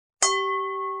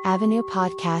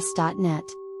avenuepodcast.net.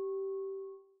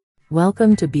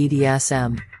 Welcome to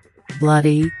BDSM.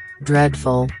 Bloody,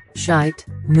 dreadful, shite,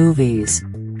 movies.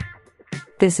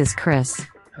 This is Chris.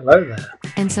 Hello there.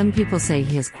 And some people say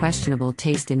he has questionable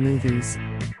taste in movies.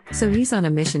 So he's on a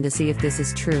mission to see if this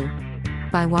is true.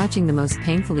 By watching the most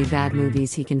painfully bad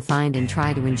movies he can find and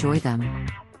try to enjoy them.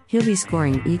 He'll be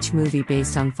scoring each movie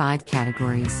based on 5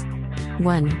 categories.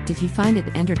 1. Did he find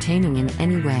it entertaining in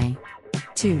any way?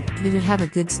 2. Did it have a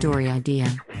good story idea?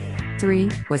 3.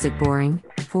 Was it boring?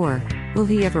 4. Will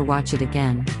he ever watch it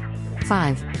again?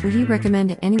 5. Would he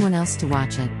recommend anyone else to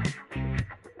watch it?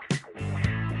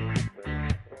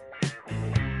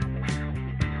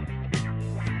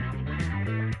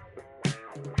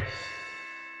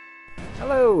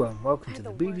 Hello and welcome to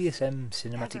the BDSM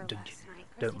Cinematic Dungeon.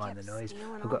 Don't mind the noise,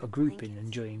 I've got a group in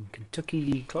enjoying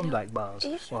Kentucky Klondike bars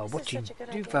while watching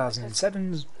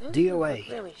 2007's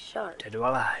DOA, Dead or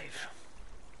Alive.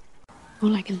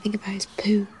 All I can think about is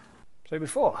poo. So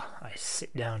before I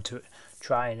sit down to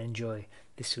try and enjoy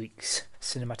this week's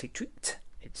cinematic treat,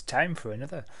 it's time for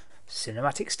another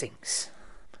Cinematic Stinks.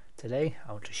 Today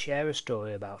I want to share a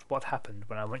story about what happened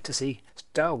when I went to see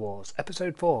Star Wars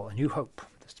Episode 4 A New Hope,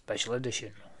 the special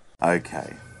edition.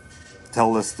 Okay.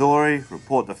 Tell the story,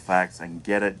 report the facts, and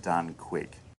get it done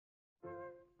quick.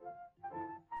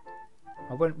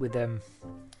 I went with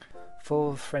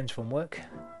 4 friends from work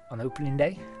on opening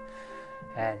day,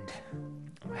 and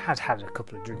I had a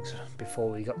couple of drinks before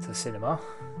we got to the cinema,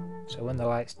 so when the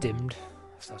lights dimmed,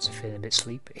 I started feeling a bit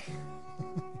sleepy.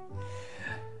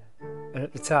 And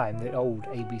at the time, the old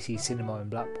ABC cinema in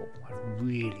Blackpool had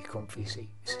really comfy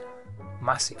seats,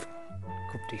 massive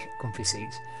comfy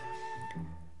seats.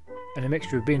 And a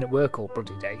mixture of being at work all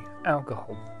bloody day,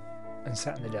 alcohol, and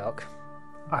sat in the dark,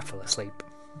 I fell asleep.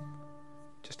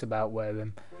 Just about where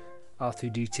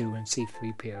R2-D2 and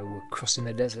C-3PO were crossing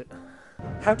the desert.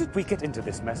 How did we get into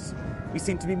this mess? We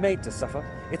seem to be made to suffer.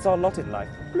 It's our lot in life.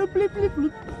 Bloop, bloop, bloop,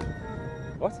 bloop.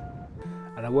 What?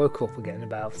 And I woke up again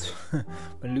about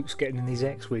when Luke's getting in his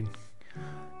X-Wing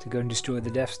to go and destroy the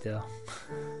Death Star.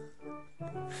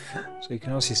 So you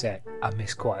can also say I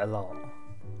missed quite a lot.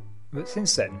 But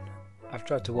since then, I've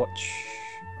tried to watch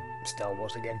Star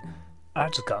Wars again. I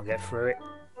just can't get through it.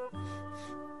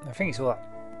 I think it's all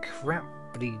that crap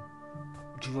bloody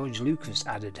George Lucas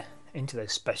added into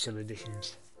those special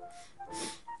editions.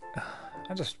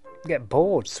 I just get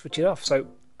bored, switch it off. So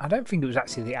I don't think it was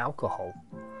actually the alcohol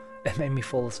that made me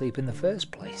fall asleep in the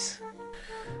first place.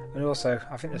 And also,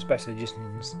 I think the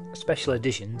special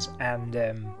editions and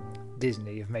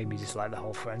Disney have made me dislike the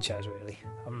whole franchise. Really,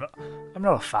 I'm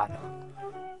not a fan,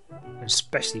 and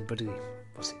especially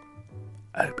what's it?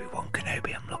 Obi-Wan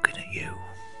Kenobi. I'm looking at you.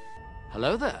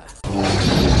 Hello there.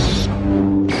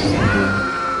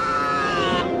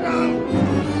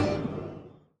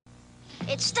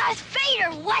 It's Darth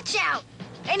Vader. Watch out!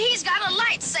 And he's got a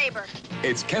lightsaber.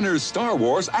 It's Kenner's Star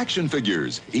Wars action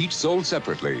figures, each sold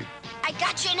separately. I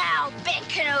got you now, Ben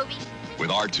Kenobi. With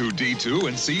R2-D2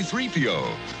 and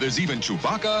C-3PO. There's even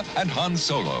Chewbacca and Han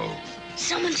Solo.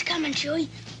 Someone's coming, Chewie.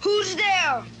 Who's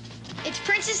there? It's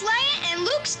Princess Leia and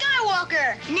Luke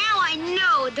Skywalker. Now I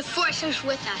know the Force is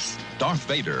with us. Darth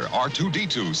Vader,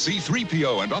 R2-D2,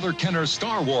 C-3PO, and other Kenner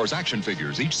Star Wars action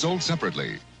figures, each sold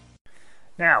separately.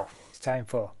 Now, it's time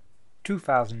for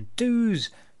 2002's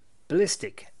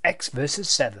Ballistic X vs.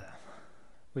 Sever,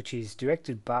 which is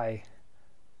directed by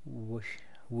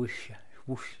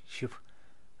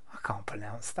I can't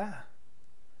pronounce that.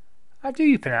 How do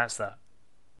you pronounce that?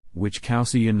 Which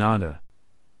Kousi Yanada?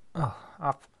 Oh,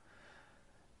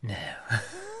 no.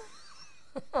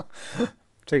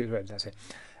 Take it right, that's it.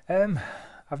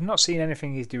 I've not seen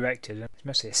anything he's directed. He's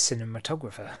mostly a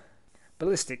cinematographer.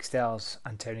 Ballistic stars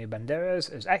Antonio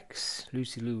Banderas as X,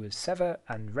 Lucy Liu as Sever,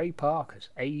 and Ray Park as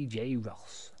A.J.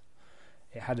 Ross.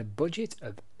 It had a budget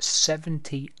of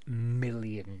 $70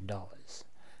 million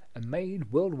and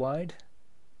made worldwide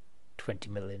 $20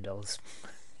 million.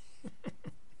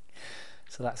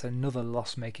 So that's another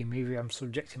loss-making movie I'm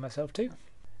subjecting myself to.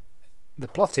 The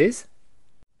plot is...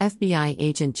 FBI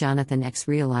agent Jonathan X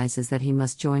realizes that he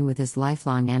must join with his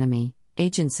lifelong enemy,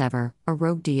 Agent Sever, a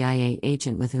rogue DIA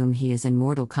agent with whom he is in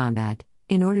mortal combat,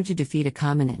 in order to defeat a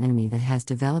common enemy that has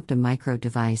developed a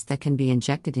micro-device that can be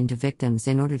injected into victims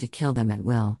in order to kill them at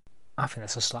will. I think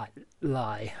that's a slight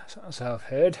lie, so I've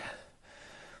heard.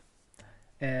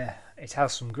 It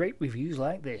has some great reviews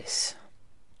like this.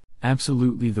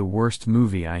 Absolutely the worst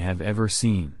movie I have ever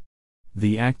seen.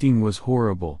 The acting was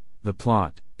horrible, the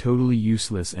plot, totally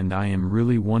useless, and I am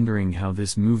really wondering how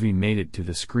this movie made it to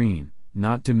the screen,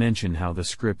 not to mention how the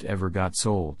script ever got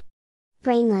sold.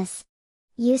 Brainless.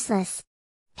 Useless.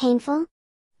 Painful?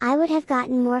 I would have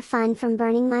gotten more fun from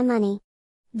burning my money.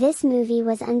 This movie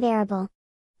was unbearable.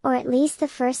 Or at least the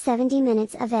first 70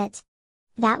 minutes of it.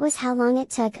 That was how long it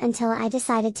took until I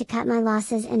decided to cut my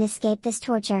losses and escape this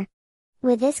torture.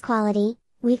 With this quality,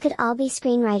 we could all be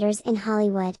screenwriters in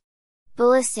Hollywood.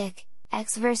 Ballistic,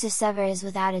 X vs. Sever is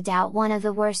without a doubt one of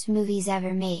the worst movies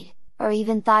ever made, or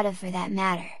even thought of for that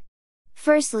matter.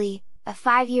 Firstly, a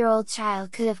 5-year-old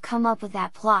child could have come up with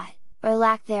that plot, or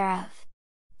lack thereof.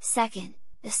 Second,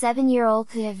 a 7-year-old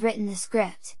could have written the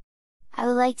script. I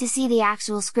would like to see the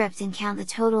actual script and count the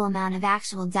total amount of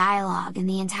actual dialogue in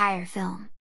the entire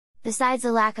film. Besides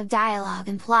the lack of dialogue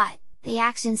and plot, the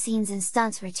action scenes and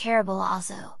stunts were terrible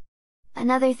also.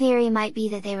 Another theory might be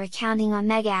that they were counting on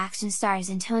mega action stars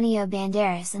Antonio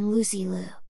Banderas and Lucy Liu.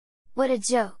 What a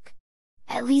joke!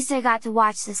 At least I got to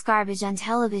watch this garbage on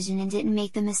television and didn't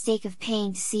make the mistake of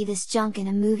paying to see this junk in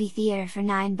a movie theater for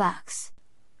 $9.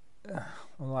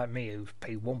 Unlike me, who've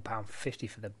paid £1.50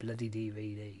 for the bloody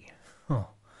DVD. Huh.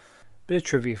 Bit of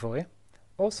trivia for you.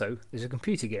 Also, there's a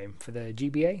computer game for the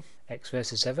GBA, X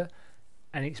vs. Sever,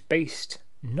 and it's based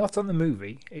not on the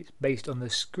movie, it's based on the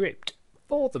script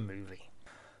for the movie.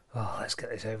 Oh, let's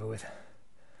get this over with.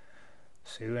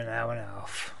 See you in an hour and a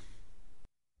half.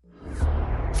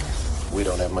 We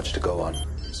don't have much to go on.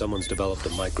 Someone's developed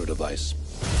a micro device.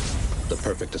 The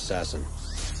perfect assassin.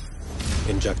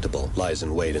 Injectable, lies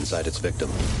in wait inside its victim.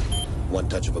 One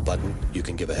touch of a button, you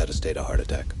can give a head of state a heart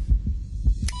attack.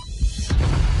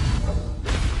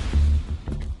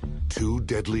 2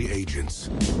 deadly agents.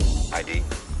 ID?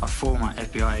 A former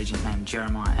FBI agent named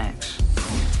Jeremiah X.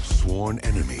 Sworn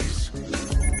enemies.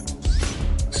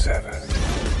 7.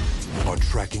 Are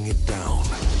tracking it down.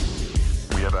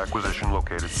 We have acquisition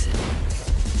located.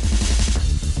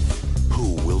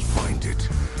 Who will find it?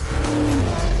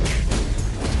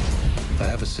 I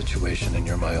have a situation and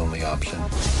you're my only option.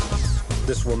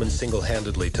 This woman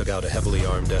single-handedly took out a heavily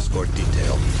armed escort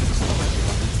detail.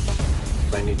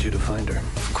 I need you to find her.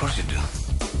 Of course you do.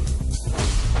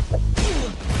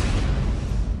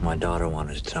 My daughter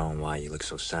wanted to tell him why you look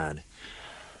so sad.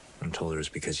 I told her it's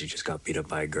because you just got beat up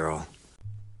by a girl.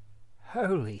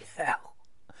 Holy hell.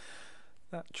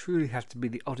 That truly has to be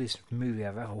the oddest movie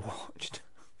I've ever watched.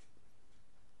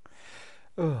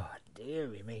 Oh,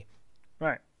 dearie me.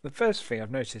 Right, the first thing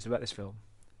I've noticed about this film,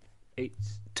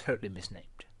 it's totally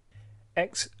misnamed.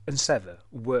 X and Sever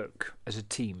work as a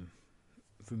team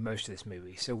for most of this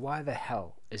movie, so why the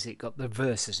hell has it got the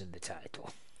verses in the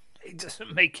title? It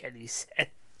doesn't make any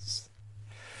sense.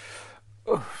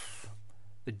 Oof.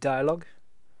 The dialogue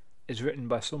is written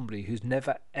by somebody who's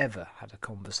never ever had a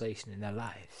conversation in their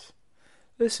lives.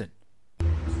 Listen.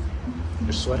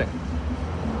 You're sweating.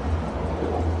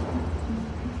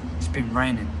 It's been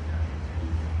raining.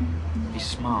 Be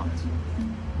smart.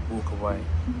 Walk away.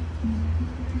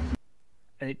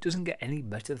 And it doesn't get any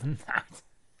better than that.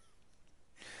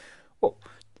 Well,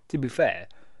 to be fair,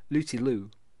 Lucy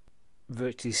Liu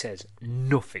virtually says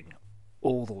nothing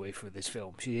all the way through this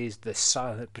film. She is the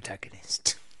silent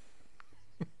protagonist.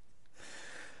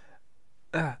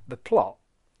 The plot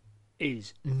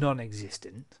is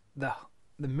non-existent. The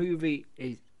movie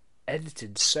is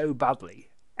edited so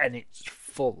badly, and it's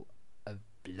full of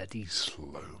bloody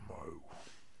slow-mo.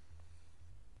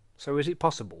 So is it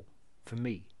possible for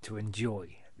me to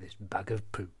enjoy this bag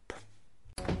of poop?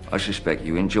 I suspect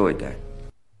you enjoyed that.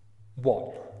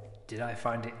 1. Did I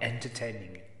find it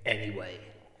entertaining in any way?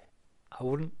 I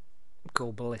wouldn't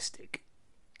call Ballistic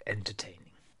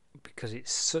entertaining, because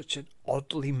it's such an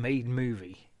oddly made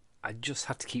movie. I just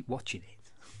had to keep watching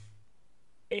it.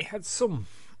 It had some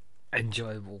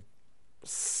enjoyable,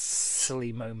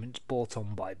 silly moments brought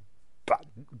on by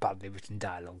badly written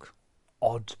dialogue,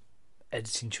 odd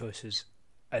editing choices,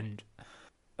 and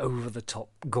over-the-top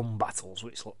gun battles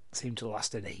which seem to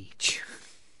last an age.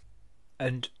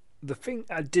 And the thing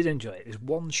I did enjoy is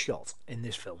one shot in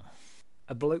this film.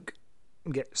 A bloke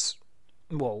gets...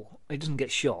 well, he doesn't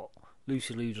get shot.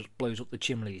 Lucy Liu just blows up the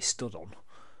chimney he stood on.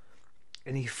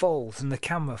 And he falls, and the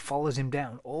camera follows him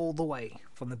down all the way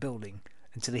from the building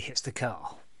until he hits the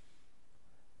car.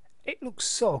 It looks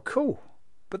so cool,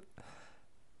 but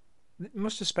they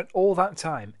must have spent all that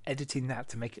time editing that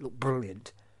to make it look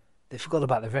brilliant. They forgot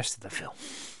about the rest of the film.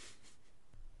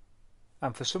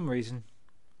 And for some reason,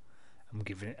 I'm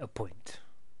giving it a point.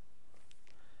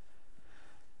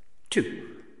 2.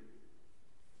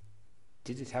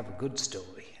 Did it have a good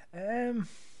story? I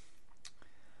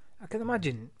can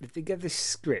imagine if they get this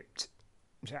script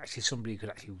to actually somebody who could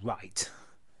actually write,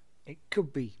 it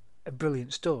could be a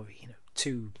brilliant story. You know,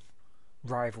 2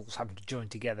 rivals having to join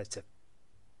together to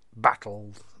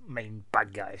battle the main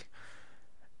bad guy.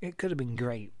 It could have been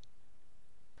great.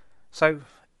 So,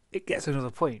 it gets another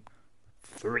point.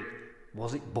 3.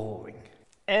 Was it boring?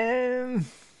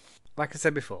 Like I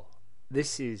said before,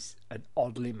 this is an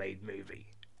oddly made movie,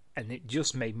 and it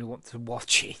just made me want to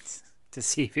watch it to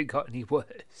see if it got any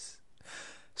worse.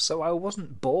 So I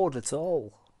wasn't bored at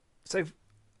all. So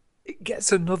it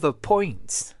gets another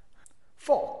point.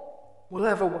 4. Will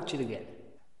I ever watch it again?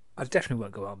 I definitely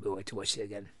won't go out of my way to watch it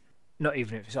again. Not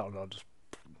even if it's on, I'll just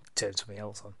turn something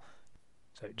else on.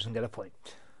 So it doesn't get a point.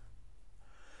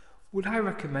 Would I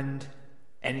recommend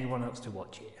anyone else to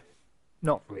watch it?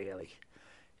 Not really.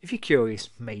 If you're curious,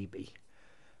 maybe.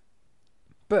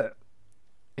 But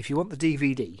if you want the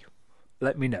DVD,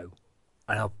 let me know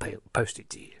and I'll post it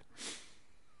to you.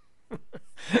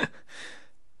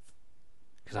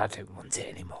 Because I don't want it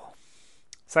anymore.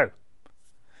 So,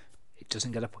 it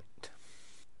doesn't get a point.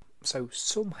 So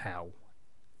somehow,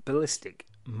 Ballistic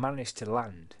managed to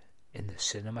land in the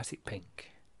cinematic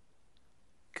pink.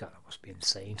 God, that must be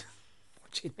insane.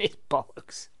 Watching this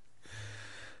bollocks.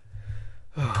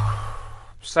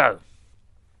 So,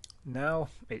 now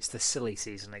it's the silly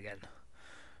season again.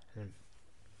 And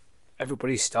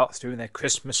everybody starts doing their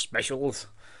Christmas specials.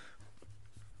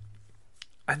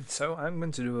 And so I'm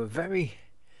going to do a very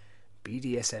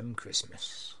BDSM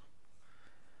Christmas.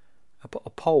 I put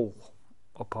a poll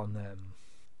up on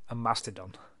a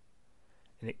Mastodon,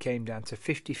 and it came down to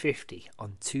 50-50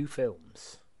 on 2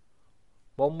 films.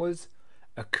 One was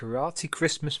A Karate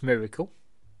Christmas Miracle,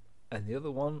 and the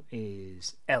other one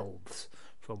is Elves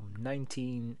from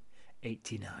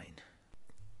 1989.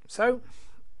 So,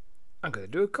 I'm going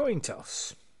to do a coin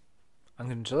toss. I'm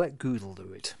going to let Google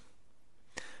do it.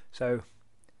 So,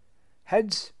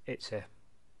 heads, it's a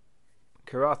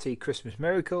Karate Christmas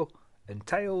Miracle, and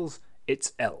tails,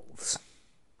 it's Elves.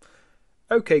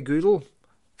 Okay, Google,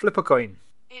 flip a coin.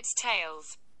 It's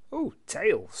tails. Oh,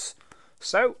 tails.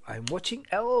 So, I'm watching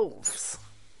Elves.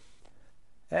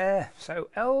 So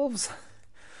Elves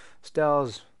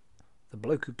stars the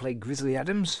bloke who played Grizzly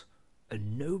Adams,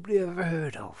 and nobody I've ever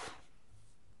heard of.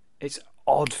 It's an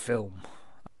odd film.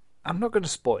 I'm not going to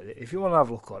spoil it. If you want to have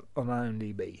a look on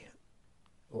IMDb,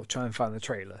 or try and find the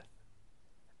trailer,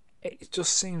 it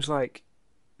just seems like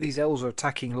these elves are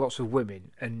attacking lots of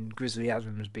women, and Grizzly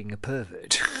Adams being a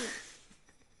pervert.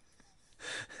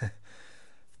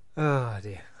 Oh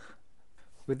dear.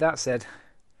 With that said,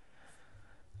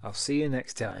 I'll see you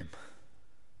next time.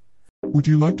 Would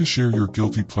you like to share your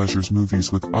guilty pleasures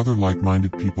movies with other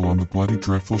like-minded people on the Bloody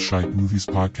Dreadful Shite Movies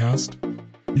podcast?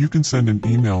 You can send an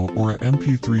email or a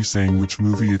MP3 saying which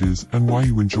movie it is and why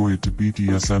you enjoy it to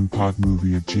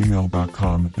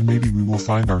bdsmpodmovie@gmail.com, and maybe we will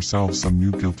find ourselves some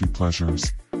new guilty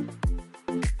pleasures.